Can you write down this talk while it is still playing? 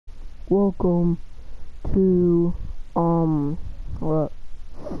welcome to what?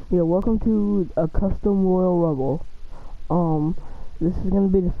 Yeah, welcome to a custom Royal Rumble. This is gonna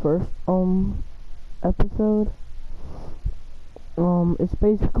be the first episode. It's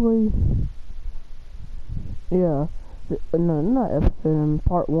basically no, not episode,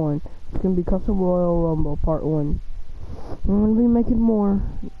 part 1. It's gonna be custom Royal Rumble part 1. I'm gonna be making more.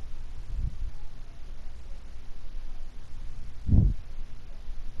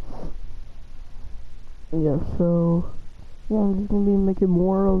 Yeah, so yeah, I'm just gonna be making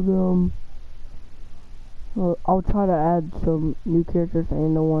more of them. I'll try to add some new characters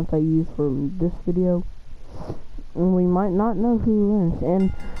and the ones I use from this video. And we might not know who wins.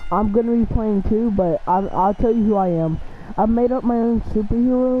 And I'm gonna be playing too, but I'll tell you who I am. I made up my own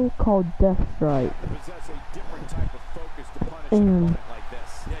superhero called Deathstrike. And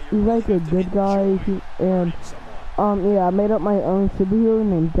he's like a good guy. Yeah, I made up my own superhero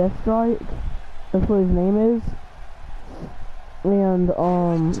named Deathstrike. That's what his name is. And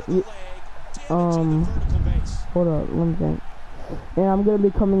hold up, one second. And I'm gonna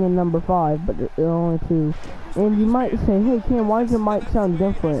be coming in number 5, but there are only 2. And you might say, hey Cam, why does your mic sound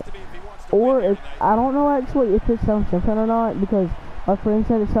different? Or if I don't know actually if it sounds different or not, because my friend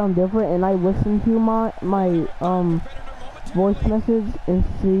said it sounded different, and I listened to my voice message and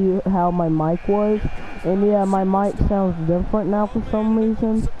see how my mic was, and yeah, my mic sounds different now for some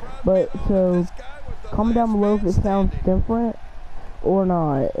reason. But so comment down below if it sounds different or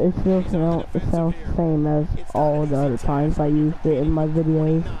not. It still sounds the same as all the other times I used it in my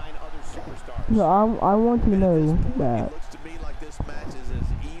videos. So I want to know that.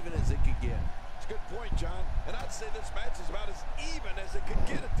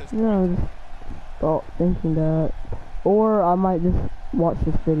 Yeah, just thought thinking that. Or I might just watch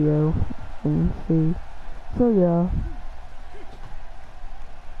this video and see. So yeah.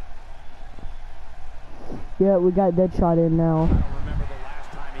 Yeah, we got Deadshot in now.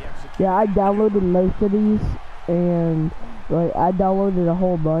 Yeah, I downloaded most of these, and like I downloaded a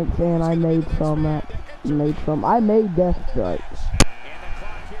whole bunch, and I made some. I made Deathstrike.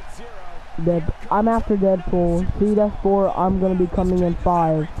 I'm after Deadpool. See, that's 4. I'm gonna be coming in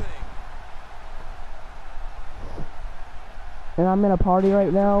 5. And I'm in a party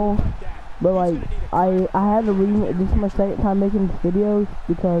right now, but like I had to this is my second time making these videos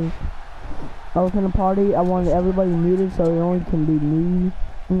because I was in a party. I wanted everybody muted so it only can be me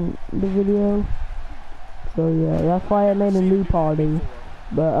in the video. So yeah, that's why I made a new party,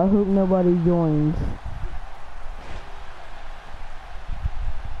 but I hope nobody joins.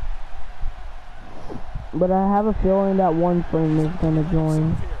 But I have a feeling that one friend is gonna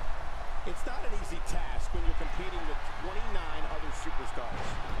join. It's not an easy task when you're competing with 29 other superstars.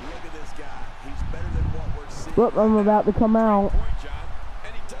 Look at this guy. He's better than what we're seeing. Look, I'm about to come out.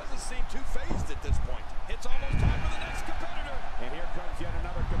 And he doesn't seem too phased at this point. It's almost time for the next competitor. And here comes yet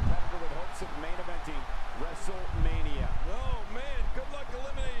another competitor with hopes of main eventing WrestleMania. Oh man, good luck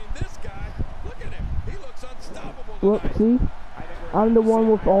eliminating this guy. Look at him. He looks unstoppable tonight. Look, see? I'm the one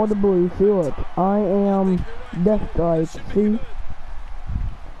with all the blues. See, look. I am Deathstrike. See?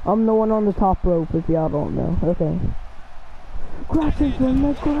 I'm the one on the top rope, if y'all don't know. Okay. Crashing from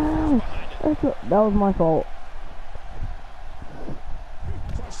the ground. That was my fault.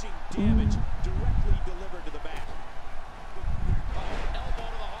 Crushing damage directly delivered to the back. Elbow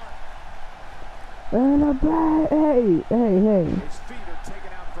to the heart. And a back. Hey. His feet are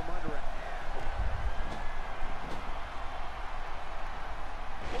taken out from under him.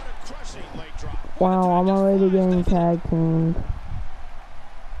 What a crushing leg drop. Wow, I'm already getting tag teamed. And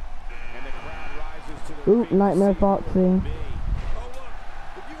the crowd rises to their Oop, feet. Nightmare Foxy. Oh look,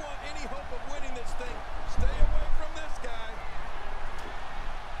 if you want any hope of winning this thing, stay away from this guy.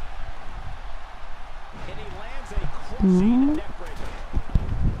 And he lands a crushing neck breaker.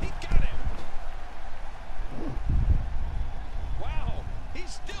 He got him. Wow, he's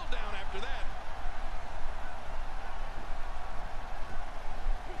still down after that.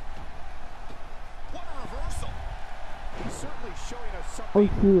 What a reversal. He's certainly showing us something. Oh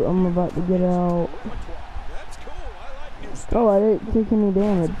shoot, I'm about to get out. That's cool. I like new stuff. Oh, I didn't take any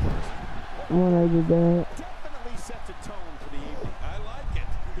damage when I did that. Definitely sets a tone for the evening. I like it.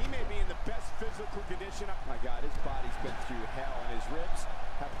 He may be in the best physical condition. Oh my God, his body's been through hell, and his ribs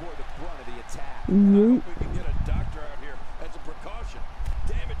have bore the brunt of the attack. Yep. I hope we can get a doctor out here as a precaution.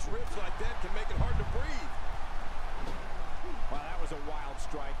 Damaged ribs like that can make it hard to breathe. Wow, that was a wild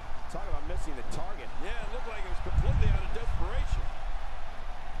strike. Talk about missing the target. Yeah, it looked like it was completely out of desperation.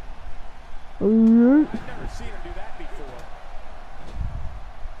 I've never seen him do that before.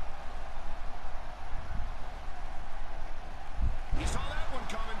 He saw that one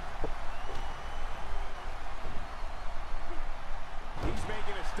coming.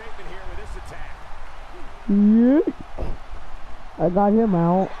 attack. Yeah. I got him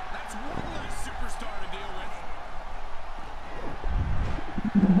out. That's one less superstar to deal with.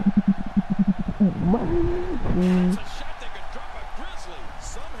 It's a shot that could drop a Grizzly.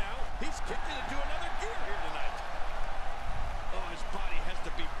 Somehow, he's kicked it into another gear here tonight. Oh, his body has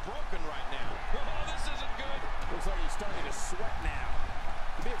to be broken right now. Oh, this isn't good. Looks like he's starting to sweat now.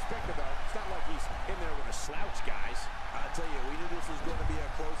 To be expected, though. It's not like he's in there with a slouch, guys. I'll tell you, we knew this was going to be a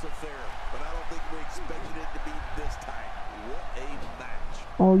close affair, but I don't think we expected it to be this tight. What a match.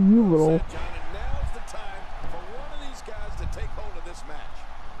 Oh, you little. John, and now's the time for one of these guys to take hold of this match.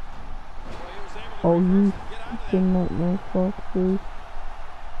 Well, he was able to Oh, you get out of there. didn't let me fuck, dude.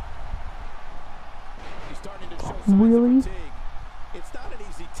 He's starting to show signs Really? of fatigue. It's not an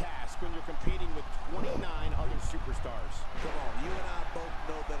easy task when you're competing with 29 other superstars. Come on, you and I both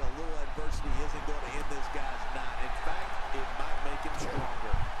know that a little adversity isn't going to end this guy's knot. In fact, it might make him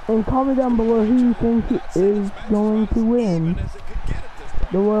stronger. And comment down below who you think is going to win As it could get at this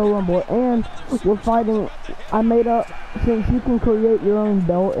point. the Royal Rumble. And we're fighting. I made up, since you can create your own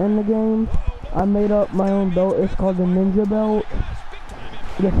belt in the game, I made up my own belt. It's called the Ninja Belt.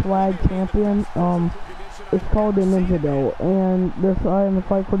 The Flag Champion. It's called the Ninja Belt. And this I am the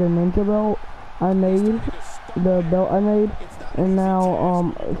fight for the Ninja Belt. I made the belt I made. And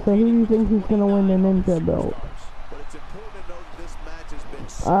now, so who do you think is gonna win the Ninja Belt? But it's important to know that this match has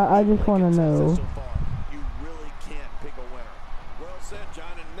been I just want to know. so far. You really can't pick a winner. Well said,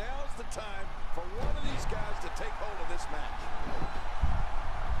 John, and now's the time for one of these guys to take hold of this match.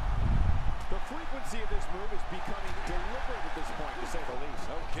 The frequency of this move is becoming deliberate at this point, to say the least.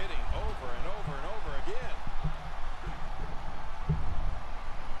 No kidding, over and over and over again.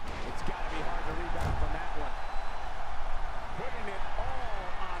 It's got to be hard to rebound from that one. Putting it all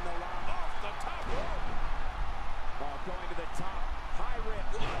on the line, off the top rope. Oh, going to the top, high rip.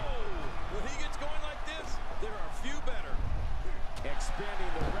 Whoa! When he gets going like this, there are few better.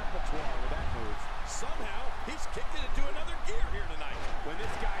 Expanding the repertoire with that move. Somehow, he's kicked it into another gear here tonight. When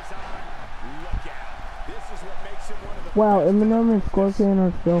this guy's on, look out. This is what makes him one of the Wow, best. Eminem and Scorpion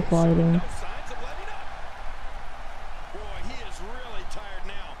are still fighting. No signs of letting up. Boy, he is really tired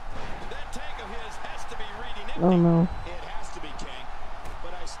now. That tank of his has to be reading empty. Oh no. It has to be, King.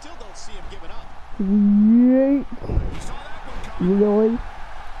 But I still don't see him giving up. Yeet. You saw that one coming. Really?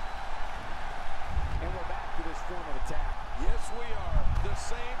 And we're back to this form of attack. Yes, we are. The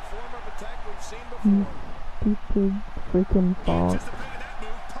same form of attack we've seen before. Stupid freaking fuck. Anticipated that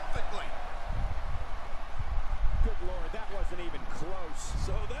move perfectly. Good Lord, that wasn't even close.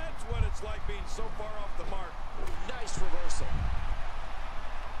 So that's what it's like being so far off the mark. Nice reversal.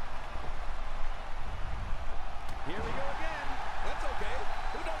 Here we go again. That's okay.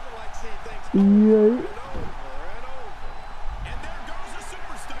 Who doesn't like seeing things over Yeet. and over and over? And there goes a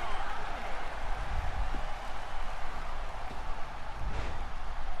superstar.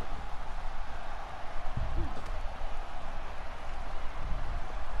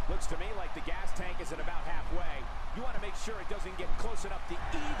 Looks to me like the gas tank is at about halfway. You want to make sure it doesn't get close enough to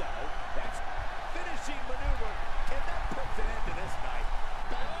E, though. That's finishing maneuver, and that puts an end to this night.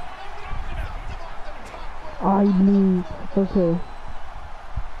 I knew. Okay.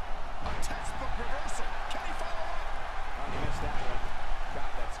 A textbook reversal. Can he follow up? Oh, he missed that one.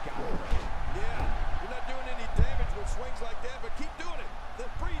 God, that's got to hurt. Yeah, you're not doing any damage with swings like that, but keep doing it. The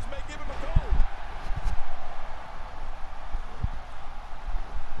freeze may give him a cold.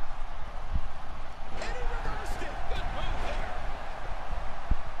 And he reversed it. Good move there.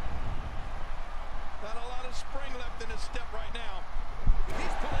 Not a lot of spring left in his step right now.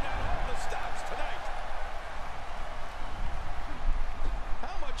 He's pulling out all the stops tonight.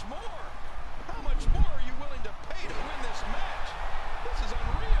 How much more? How much more are you willing to pay to win this match? This is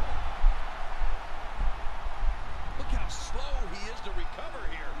unreal. Look how slow he is to recover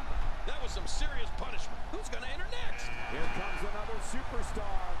here. That was some serious punishment. Who's going to enter next? Here comes another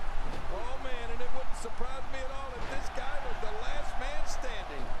superstar. Oh, man, and it wouldn't surprise me at all if this guy was the last man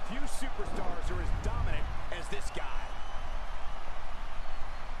standing. Few superstars are as dominant as this guy.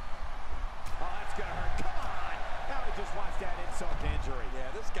 Oh, that's going to hurt. Come on. Now we just watched that insult to injury. Yeah,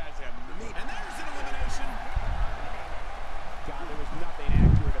 this guy's a meat. And there's an elimination. God, there was nothing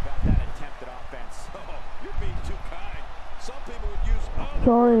accurate about that attempted offense. Oh, you're being too kind. Some people would use other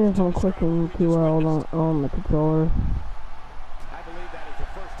Sorry words if to I'm describe clicking what we too just loud witnessed. on the controller. I believe that is the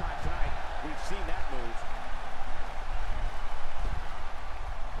first time tonight we've seen that move.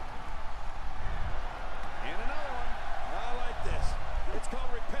 And another one. I like this. It's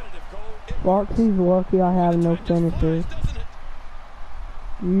called repetitive, Cole. Foxy's lucky I have no finishers. Doesn't it?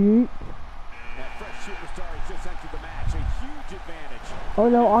 Yeet. That fresh superstar has just entered the match. A huge advantage. Oh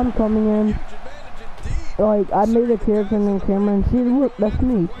no, I'm coming in. Huge advantage indeed. Like, I made a character named Cameron. See, look, that's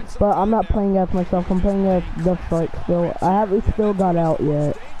me. But I'm not playing as myself. I'm playing as Death Strike still. I haven't still got out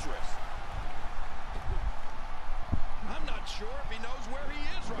yet. I'm not sure if he knows where he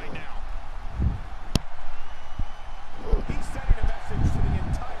is right now. He's sending a message to the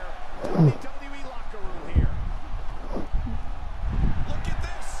entire WWE locker room here. Look at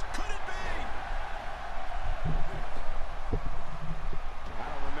this. Could it be? I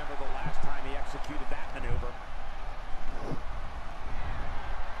don't remember the last time he executed that maneuver.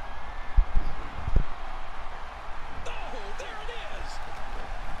 Oh, there it is.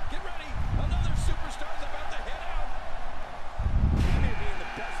 Get ready. Another superstar's about to head out. He may be in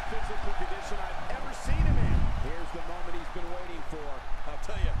the best physical condition I've ever seen him in. Here's the moment he's been waiting for. I'll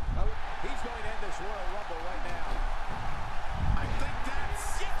tell you, he's going to end this Royal Rumble right now. I think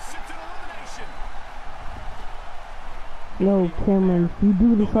that's... Yes, it's an elimination. No, Cameron, you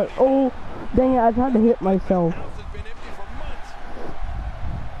do this like... Oh, dang it, I tried to hit myself. House has been empty for months.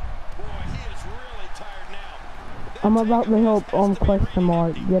 Boy, he is really tired now. I'm about to help question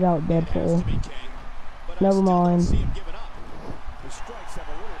mark get out Deadpool. Never mind.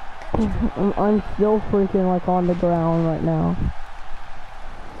 I'm still freaking like on the ground right now.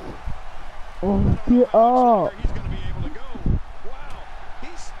 Oh, get up! He's going to be able to go. Wow,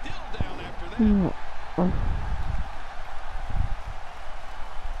 he's still down after that.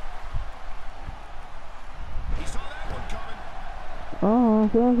 He saw that one coming.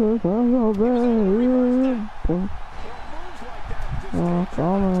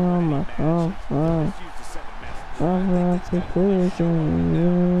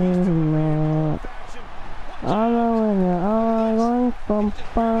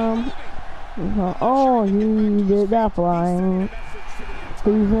 Oh, he did that flying.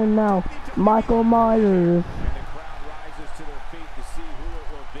 He's in now. Michael Myers. And the crowd rises to their feet to see who it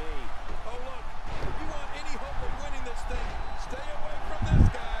will be. Oh, look, if you want any hope of winning this thing, stay away from this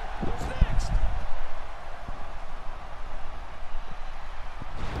guy. Who's next?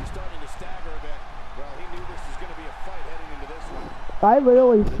 He's starting to stagger a bit. Well, he knew this was going to be a fight heading into this one. I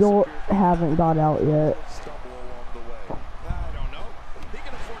literally still haven't got out yet. Stumble along the way. I don't know. He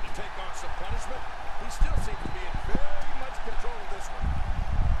can afford to take on some punishment. He still seems to be in very much control of this one.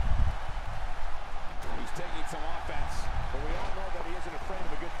 He's taking some offense, but we all know that he isn't afraid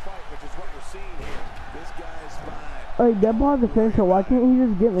of a good fight, which is what we're seeing here. This guy's fine. Hey, Deadpool's a finisher. Why can't he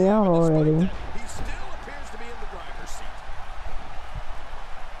just get me out already? He still appears to be in the driver's seat.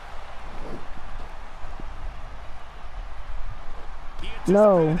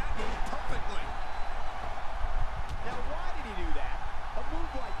 No. Perfectly. Now, why did he do that? A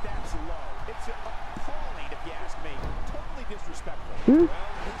move like that's low. It's appalling, if you ask me. Totally disrespectful. Well,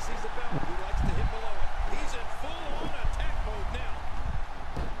 he sees the belt. He likes to hit below it. He's in full-on attack mode now.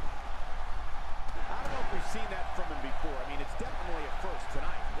 I don't know if we've seen that from him before. I mean, it's definitely a first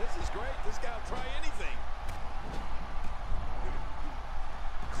tonight. This is great. This guy will try anything.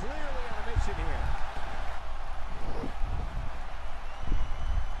 Clearly on a mission here.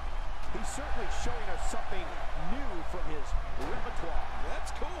 He's certainly showing us something new from his repertoire.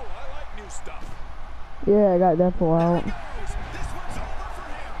 That's cool. I like new stuff. Yeah, I got Deadpool out. This one's over for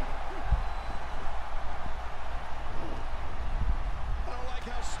him. I don't like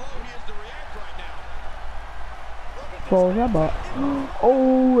how slow he is to react right now. What was that about?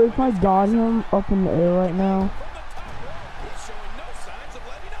 Oh, if I got him up in the air right now. From the top rope, he's showing no signs of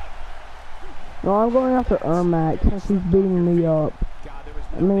letting up. No, I'm going after Ermac since he's beating me up.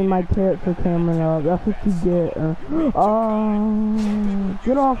 I mean, my character Cameron up. That's what you get.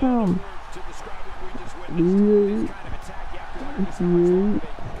 Get off him. Yeah. The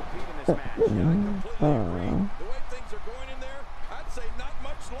way things are going in there, I'd say not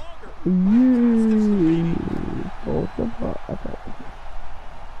much longer. The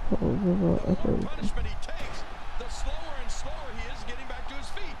more punishment he takes, the slower and slower he is getting back to his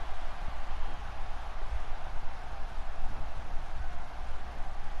feet.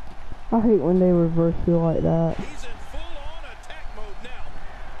 I hate when they reverse you like that. He's in full-on attack mode now.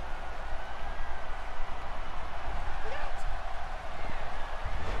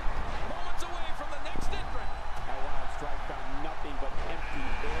 Moments away from the next entrant. That wild strike found nothing but empty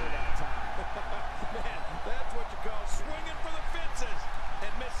air that time. Man, that's what you call swinging for the fences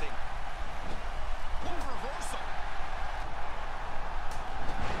and missing. What a reversal.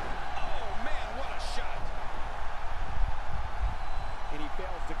 Oh, man, what a shot. And he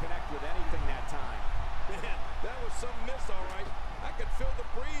fails to connect with anything that time. Man, that was some miss, all right. I could feel the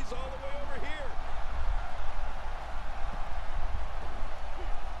breeze all the way over here.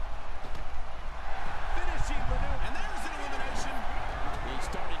 Finishing maneuver. And there's an elimination.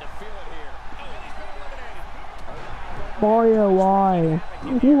 Mario, why?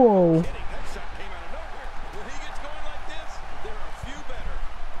 Whoa. That shot came out of nowhere. When he gets going like this, there are a few better.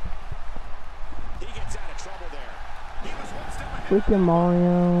 He gets out of trouble there. He was one step ahead. Freaking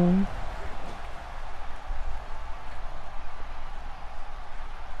Mario.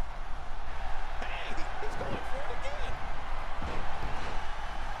 Hey, he's going for it again.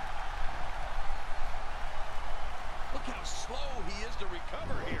 Look how slow he is to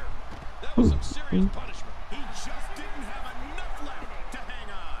recover here. That was some serious punishment. He just didn't have enough left to hang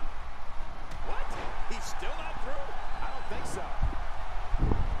on. What? He's still not through? I don't think so.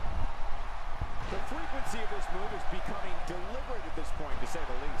 The frequency of this move is becoming deliberate at this point, to say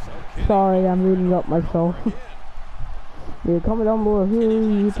the least. Okay. Sorry, I'm reading up myself. Yeah, comment down below who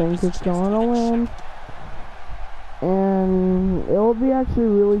you think is gonna win. And it'll be actually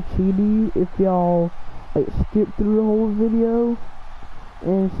really cheaty if y'all like skip through the whole video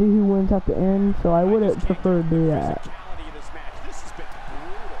and see who wins at the end. So I wouldn't prefer to do that.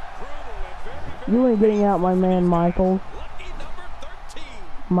 You ain't getting out, my man Michael.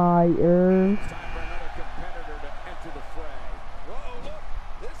 Myers.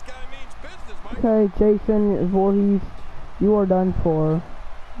 Okay, Jason Voorhees, you are done for.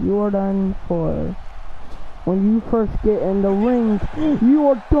 You are done for. When you first get in the ring, you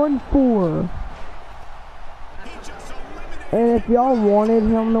are done for. And if y'all wanted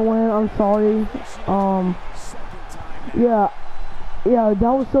him to win, I'm sorry. Yeah, that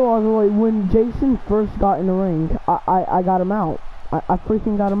was so awesome. Like, when Jason first got in the ring, I got him out. I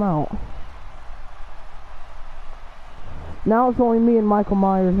freaking got him out. Now it's only me and Michael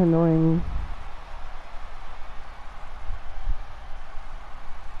Myers in the ring.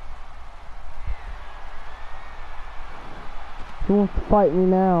 Who wants to fight me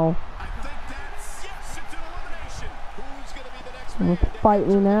now? I think that's, yes, it's an elimination. Who's going to be the next Who wants to fight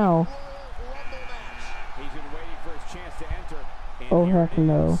me now? He's been waiting for his chance to enter. And Oh here heck it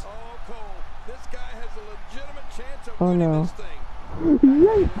no. is. Oh, Cole, this guy has a legitimate chance of Oh winning no. this thing.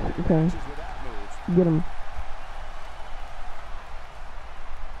 Yay! Okay, With that move. get him.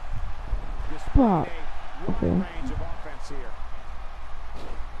 Displaying Fuck. a wide Okay. range of offense here.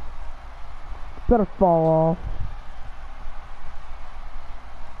 Better fall off.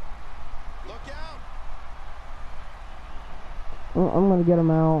 Look out. I'm gonna get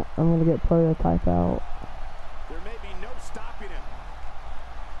him out. I'm gonna get Prototype out. There may be no stopping him.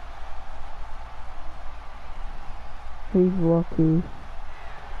 He's lucky.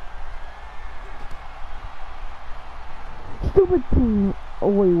 Stupid team. Oh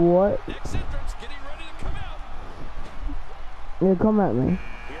wait, what? Next entrance getting ready to come out. Yeah, come at me.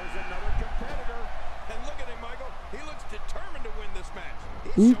 Here's another competitor. And look at him, Michael. He looks determined to win this match.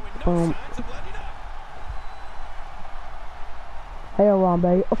 He's He's, showing no signs of letting up. Hey,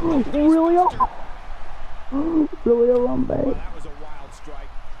 Arambe. Oh, really? Really, Arambe? Well, that was a wild strike.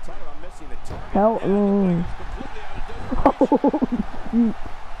 Talk about missing the target. Help me.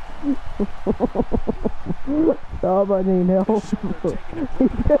 Stop, I need help. He's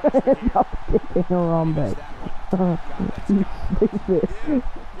gonna end up kicking Arambe. You stupid. You're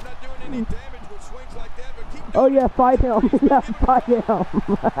not doing any damage with swings like that, but keep Oh yeah, fight him. Yeah, fight him.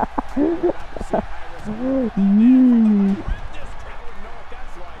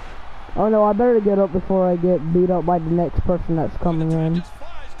 Oh no, I better get up before I get beat up by the next person that's coming in. just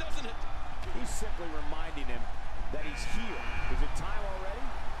flies, doesn't it? He's simply reminding him that he's here. Is it time already?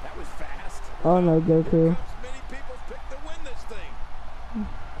 That was fast. Oh no, Goku. Many people pick to win this thing.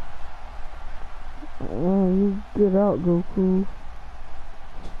 Oh, you get out, Goku.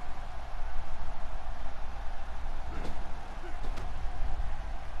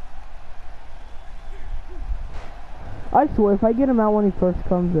 I swear, if I get him out when he first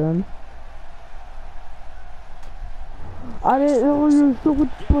comes in. I didn't know you were so much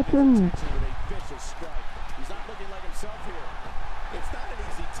buttons. With a vicious strike. He's not looking like himself here. It's not an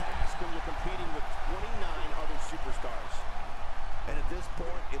easy task when you're competing with 29 other superstars. And at this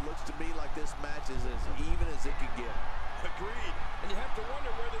point, it looks to me like this match is as even as it could get. Agreed. And you have to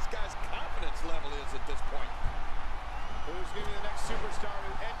wonder where this guy's confidence level is at this point. Who's going to be the next superstar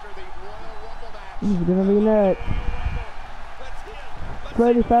to enter the Royal Rumble match? He's gonna be next. Let's hit him.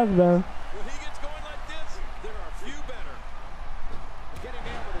 Freddy Fazbear. When he gets going like this, there are a few better. Getting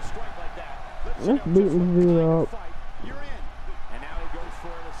down with a strike like that. Let's beat Zero up. You're in. And now he goes for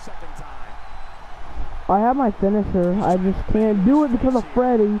it a second time. I have my finisher. I just can't do it because of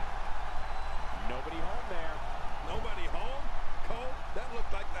Freddy. Nobody home there. Nobody home? Cole, that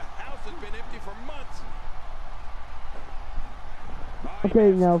looked like the house has been empty for months.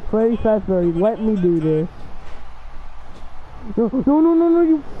 Okay, now Freddy Fazbear, let me do this. No,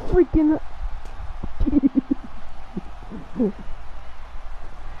 you freaking.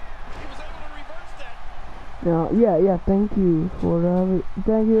 Yeah, thank you for that.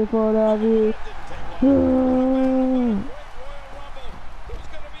 Thank you for that.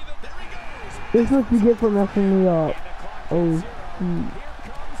 This is what you get for messing me up. Oh,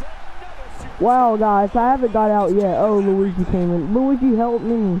 wow, guys, I haven't got out yet. Oh, Luigi came in. Luigi, help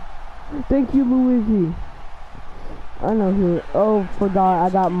me. Thank you, Luigi. I know who. Oh, forgot I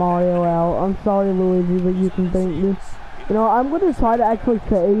got Mario out. I'm sorry, Luigi, but you can thank me. You know, I'm gonna try to actually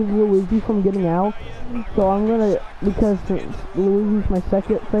save Luigi from getting out. So I'm gonna, because Luigi's my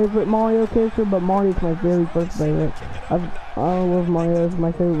second favorite Mario character, but Mario's my very first favorite. I love Mario as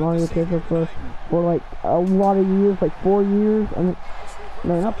my favorite Mario character for like a lot of years, like 4 years. I mean,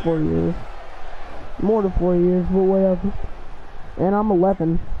 no, not 4 years. More than 4 years, but whatever. And I'm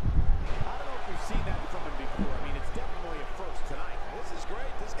 11.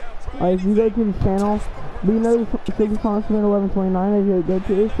 If you go to his channel, do you know Supersonic 1129? If you go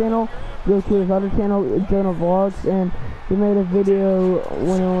to his channel, go to his other channel, Jonah Vlogs, and he made a video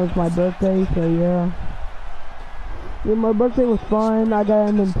when it was my birthday, so yeah. Yeah, my birthday was fun. I got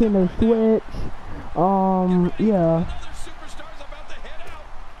a Nintendo Switch. Yeah.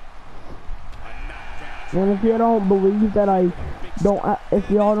 And if you don't believe that if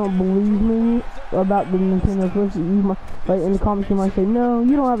y'all don't believe me about the Nintendo Switch, you might, like in the comments you might say, no,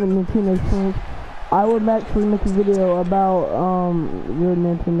 you don't have a Nintendo Switch. I would actually make a video about your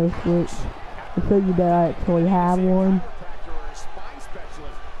Nintendo Switch to show you that I actually have one.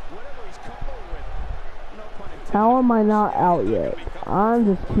 How am I not out yet? I'm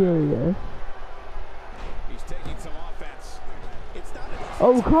just curious.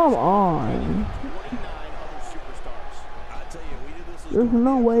 Oh, come on. There's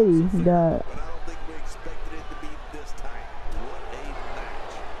no way that.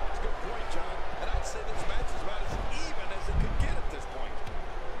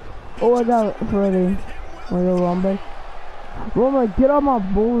 Oh, I got it ready. Wanna go Rumble? Rumble, get on my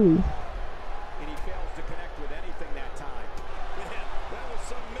boy. And he fails to connect with anything that time. Man, that was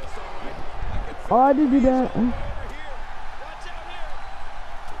some miss, all right. Oh, I did do that. Watch out here.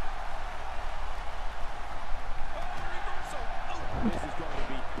 Oh, reversal. Oh, this is going to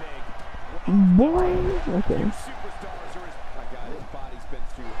be big. Boy. Okay. Superstars are my God, his body's been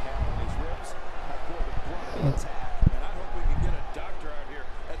through hell, and his ribs have bore the brunt of the attack. And I hope we can get a doctor out here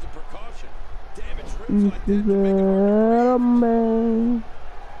as a precaution. Damaged ribs like that can make it hard to breathe.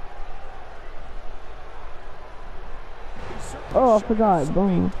 Oh, I forgot.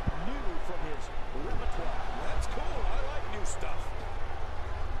 Boom. That's cool. I like new stuff.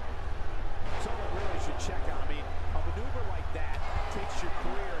 Someone really should check on me. A maneuver like that takes your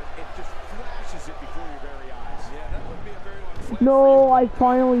career and it just flashes it before your very eyes. Yeah, that would be a very long flash. No, I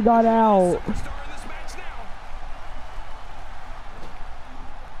finally got out. Superstar in this match now.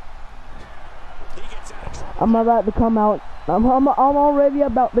 He gets out of trouble. I'm about to come out. I'm already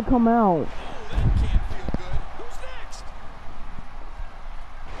about to come out. Oh, that can't feel good. Who's next?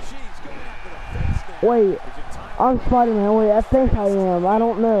 She's going after the face now. Wait, Is it time? I'm Spider-Man. Wait, I think I am. I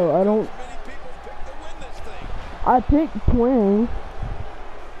don't know. I don't. Many people pick to win this thing. I picked twins.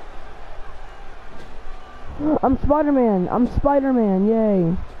 I'm Spider-Man. I'm Spider-Man.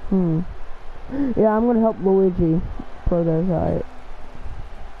 Yay. Yeah, I'm gonna help Luigi. Prototype.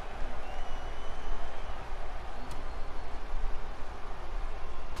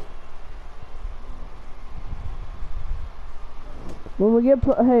 When we get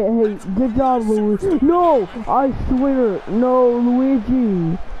hey, good job, Luigi. No, I swear, no,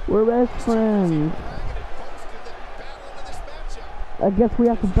 Luigi. We're best friends. I guess we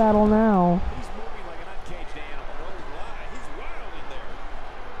have to battle now. He's moving like an uncaged animal. No lie. He's wild in there.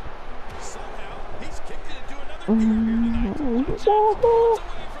 Somehow, he's kicked it into another gear here tonight. Away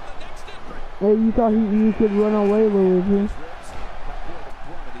from the next entrant. Hey, you thought you could run away, Luigi?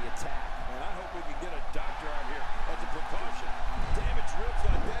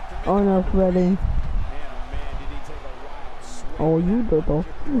 Oh no, Freddy. Oh, you did though.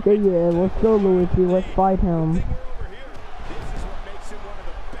 Yeah, let's go, Luigi. Let's fight him. This is what makes him one of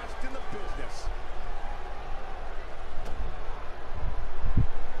the best in the business.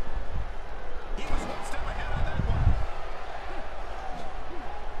 He was one step ahead on that one.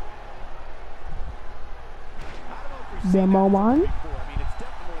 I don't know if we've seen Demo that one? before. I mean, it's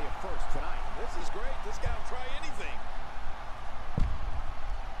definitely a first tonight. This is great. This guy will try anything.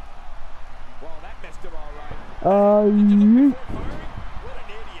 Well, that messed him all right. You. What an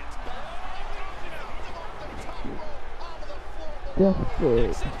idiot. Desperate.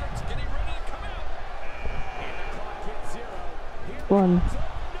 Eccentric's getting ready to come out. And the clock hits 0. Here One. comes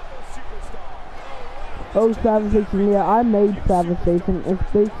another superstar. Oh, wow. Oh, Savage Station. Yeah, I made Savage Station.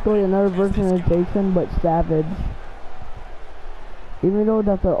 It's basically another version of Jason, but Savage. Even though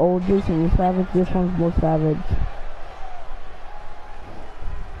that's the old Jason is Savage, this one's more savage.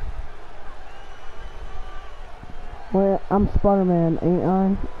 Wait, I'm Spider-Man, ain't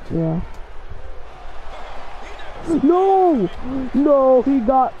I? Yeah. No! No, he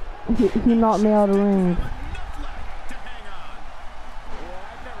knocked me out of the ring.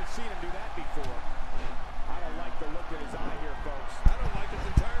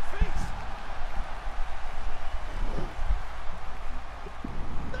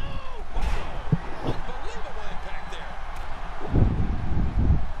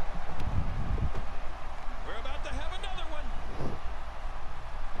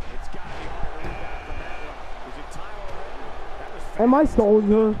 Am I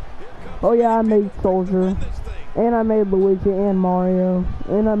Soldier? Oh yeah, I made Soldier. And I made Luigi and Mario.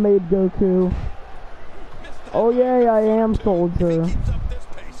 And I made Goku. Oh yeah, I am Soldier.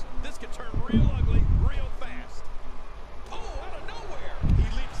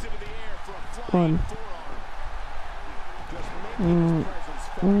 Fun.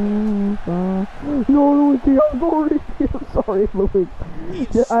 No, Luigi, I'm sorry. I'm sorry, Luigi.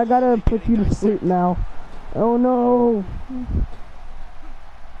 I gotta put you to sleep now. Oh no.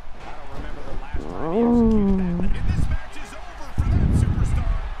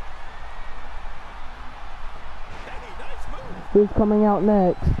 Who's coming out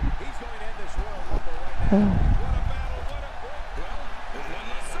next?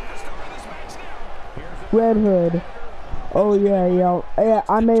 Red Hood. Oh yeah, yeah,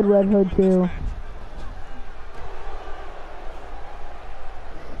 I made Red Hood too.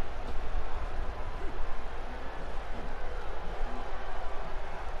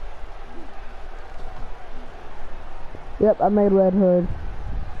 Yep, I made Red Hood.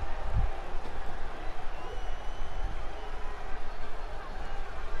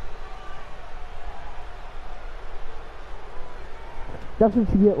 That's what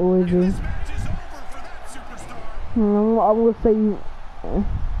you get, Luigi. I'm gonna say you.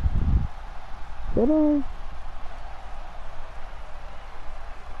 Did I?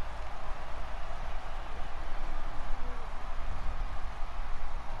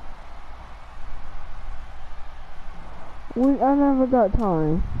 I never got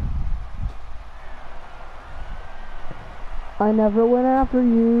time. I never went after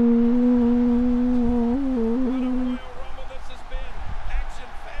you.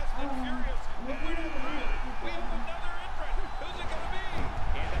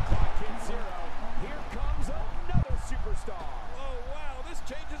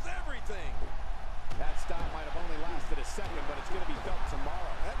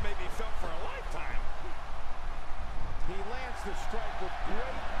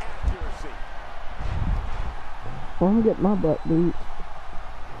 I'm gonna get my butt beat.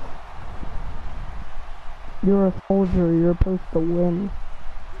 You're a soldier, you're supposed to win.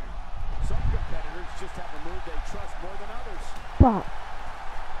 Some competitors just have a move they trust more than others. Pop.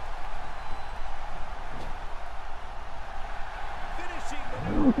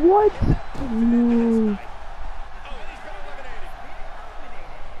 What? No.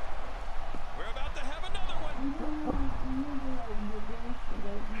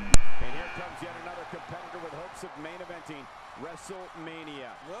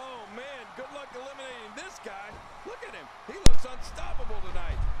 WrestleMania. Oh man, good luck eliminating this guy. Look at him. He looks unstoppable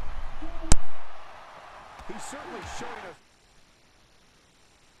tonight. He's certainly showing us.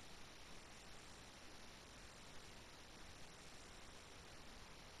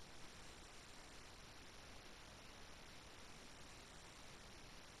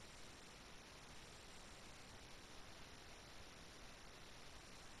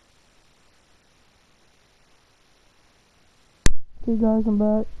 Hey guys, I'm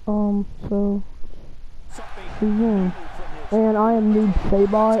back. So yeah. And I am Noob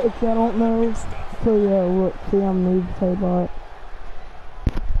Saybot, if y'all don't know. So yeah, look, see, I'm Noob Saybot.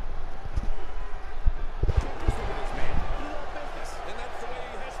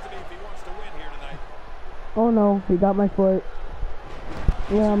 Oh no, he got my foot.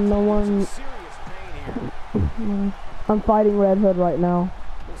 Yeah, I'm no one. I'm fighting Red Hood right now.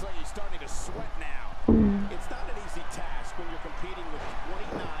 Looks like he's starting to sweat now. It's not an easy task when you're competing with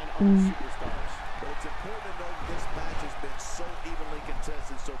 29 other superstars. But it's important to know that this match has been so evenly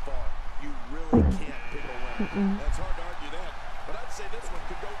contested so far. You really can't pick a winner. That's hard to argue that. But I'd say this one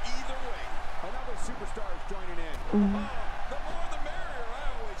could go either way. Another superstar is joining in. Oh, the more the merrier,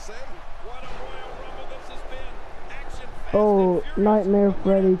 I always say. What a Royal Rumble this has been. Action, fast, Oh, Nightmare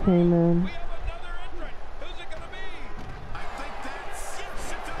Freddy came in. we have another entrant. Who's it going to be? I think that's yes,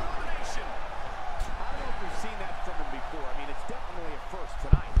 it's an elimination. I don't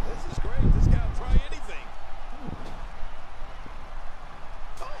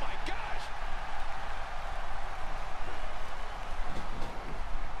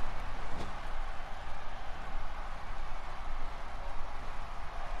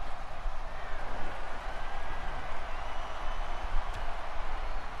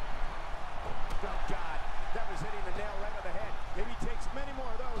Oh, God. That was hitting the nail right on the head. If he takes many more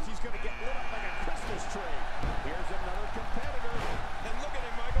of those, he's going to get lit up like a Christmas tree. Here's another competitor. And look at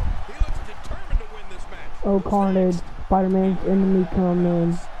him, Michael. He looks determined to win this match. Oh, Carnage. Spider-Man's enemy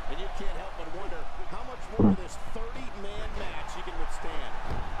coming. And you can't help but wonder how much more of this 30-man match he can withstand.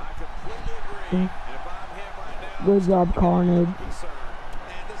 I completely agree. And if I'm him right now, Good job, Carnage.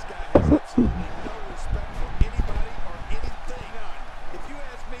 and this guy has absolutely no respect for anybody or anything. None. If you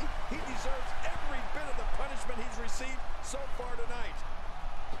ask me, he deserves every bit of the punishment he's received so far tonight.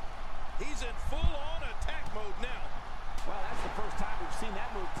 He's in full-on attack mode now. Well, that's the first time we've seen that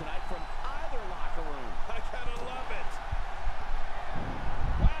move tonight from either locker room. I gotta love it.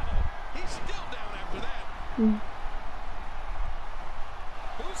 Wow, he's still down after that.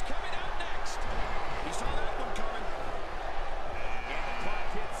 Who's coming out next? He saw that one coming. And the clock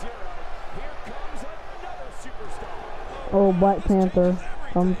hits 0. Here comes another superstar. Oh, Black Panther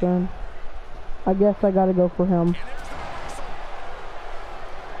comes in. I guess I gotta go for him. And there's the reversal.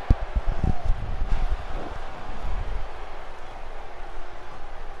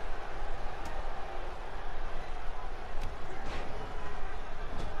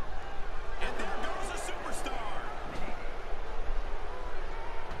 And there goes a superstar.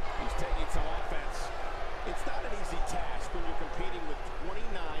 He's taking some offense. It's not an easy task when you're competing with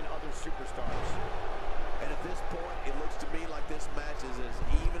 29 other superstars. And at this point, it looks to me like this match is as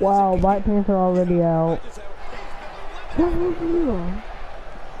even Wow, as it Black Panther already out. just have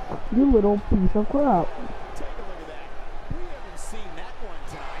You little piece of crap. Take a look at that. We haven't seen that one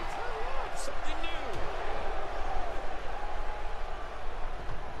tonight. Something new.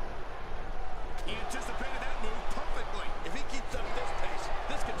 He anticipated that move perfectly. If he keeps up this pace,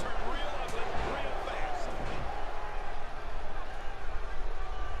 this could turn real ugly real fast.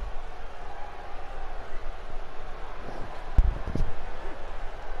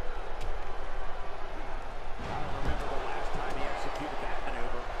 I don't remember the last time he executed that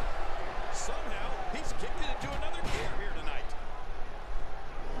maneuver. Somehow, he's kicked it into another gear here tonight.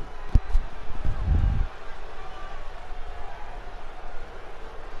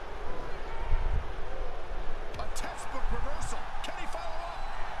 A textbook reversal. Can he follow up?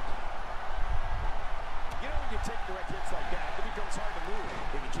 You know, when you take direct hits like that, it becomes hard to move.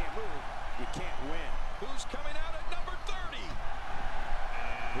 If you can't move, you can't win. Who's coming out at number 30?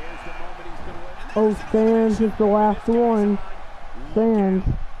 Here's the moment he's been waiting. Oh, Sands is the last one. Sands.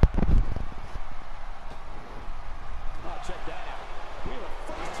 Oh, check that out. We have a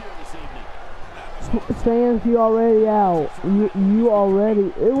first here this evening. Sands, you already out. You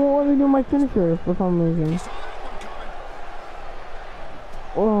already. It won't let me do my finisher for some reason. Saw that one coming.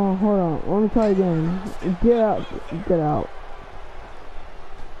 Oh, hold on. Let me try again. Get out. Get out.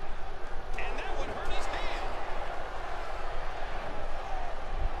 And that would hurt his hand.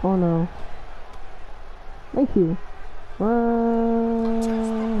 Oh no. Thank you. Reversal.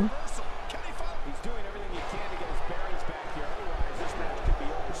 Can he follow? He's doing everything he can to get his bearings back here. Otherwise, this match could be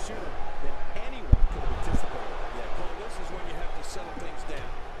over sooner than anyone could have anticipated. Yeah, Cole, this is when you have to settle things down.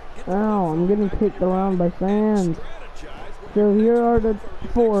 Get the Ow, I'm getting kicked around by Sands. strategize when So here are the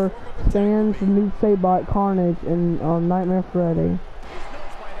your four: next form of attack Sands, will be. New Sabot, Carnage, and Nightmare Freddy. His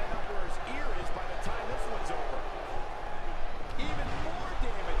nose might end up where his ear is by the time this one's over. Even more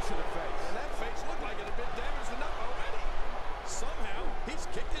damage to the face. And that face looked like it had been damaged enough already. Somehow, he's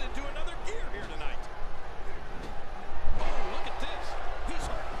kicked it into another gear here tonight. Oh, look at this. He's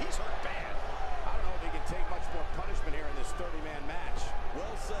hurt. He's hurt bad. I don't know if he can take much more punishment here in this 30-man match.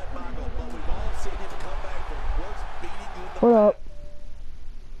 Well said, Michael, but we've all seen him come back from worse beating in the What up?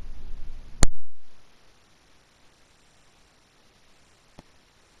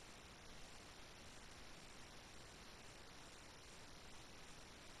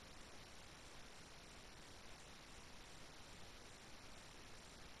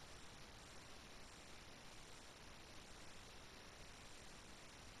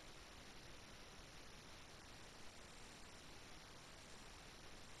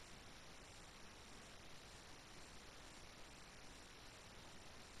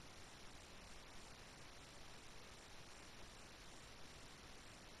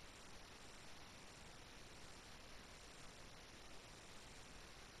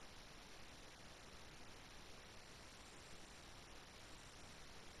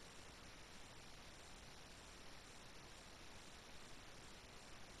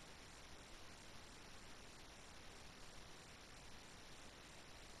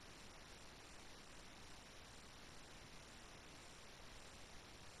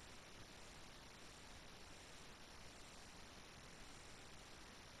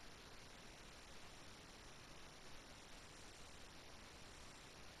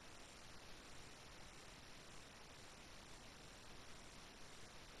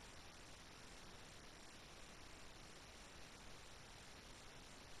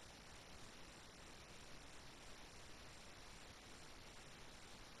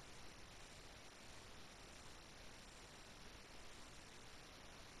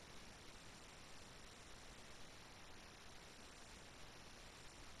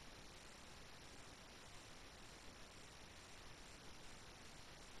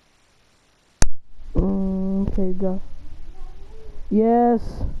 Okay, go. Yes.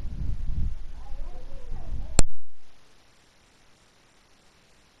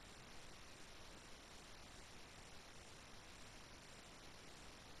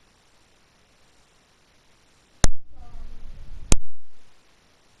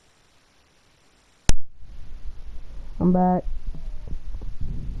 I'm back.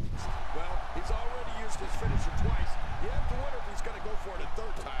 Well, he's already used his finisher twice. You have to wonder if he's going to go for it a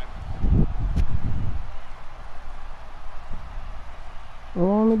third time.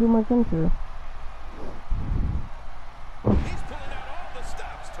 Well, let me do my finisher. He's pulling out all the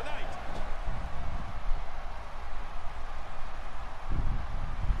stops tonight.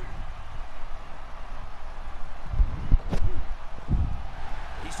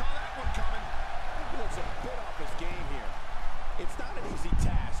 He saw that one coming. He looks a bit off his game here. It's not an easy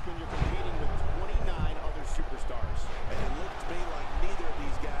task when you're competing with 29 other superstars. And it looked to me like neither of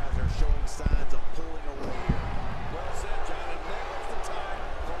these guys are showing signs of pulling away here. Well said, John, and now is the time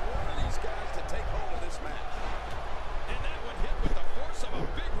for one of these guys to take hold of this match. And that one hit with the force of a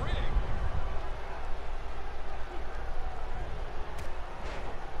big rig.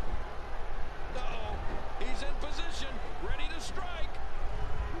 Uh-oh, he's in position, ready to strike.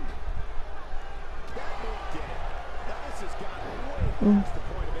 That won't get it. Now this has gone way past the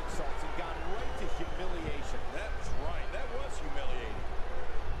point of insults and gone right to humiliation. That's right, that was humiliating.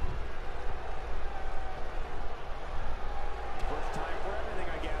 First time for everything,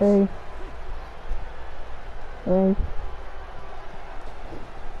 I guess. Hey. Hey.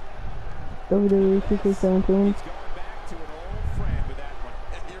 WWE 2K17. He's going back to an old friend with that one.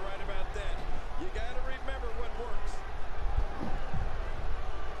 You're right about that. You got to remember what works.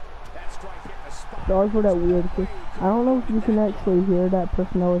 That strike hit the spot. Sorry for that weird kick. I don't know if you can actually hear that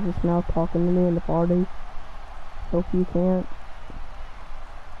person that was just now talking to me in the party. Hope you can't.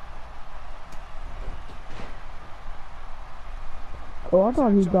 Oh, I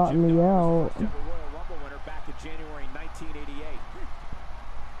thought he got me out. Royal Rumble winner back in January 1988.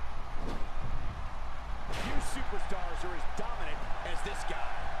 Few superstars are as dominant as this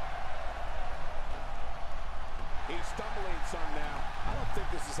guy. He's stumbling some now. I don't think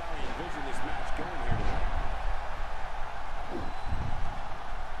this is how he envisioned this match going here today.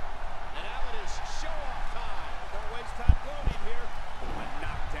 And now it is show-off time. Don't waste time gloating here. A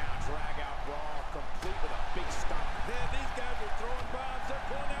knockdown, drag-out brawl, complete with a big stop. Man, these guys are throwing bombs. They're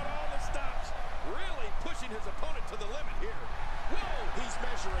pulling out all the stops. Really pushing his opponent to the limit here. Whoa, he's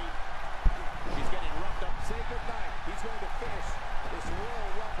measuring. He's getting roughed up. Say goodnight. He's going to finish this Royal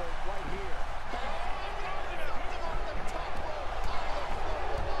Rumble right here.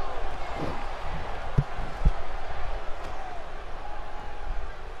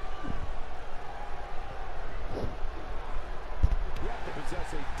 You have to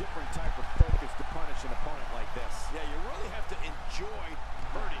possess a different type of focus to punish an opponent like this. Yeah, you really have to enjoy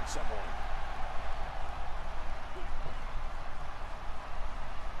hurting someone.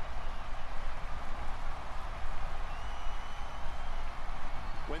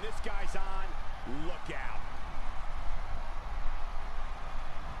 When this guy's on, look out.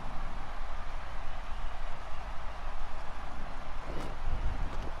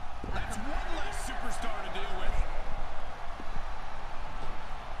 That's one less superstar to deal with.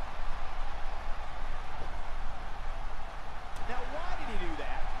 Now, why did he do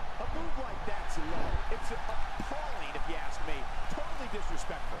that? A move like that's low. It's appalling, if you ask me. Totally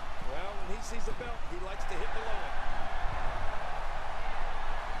disrespectful. Well, when he sees a belt, he likes to hit below it.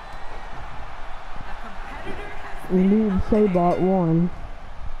 Indeed, Saybot won.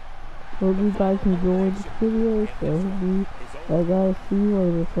 Hope you guys enjoyed this video, so I gotta see you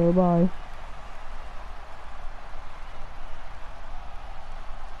later, so bye.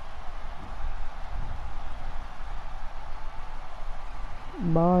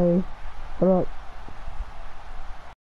 Bye. What up?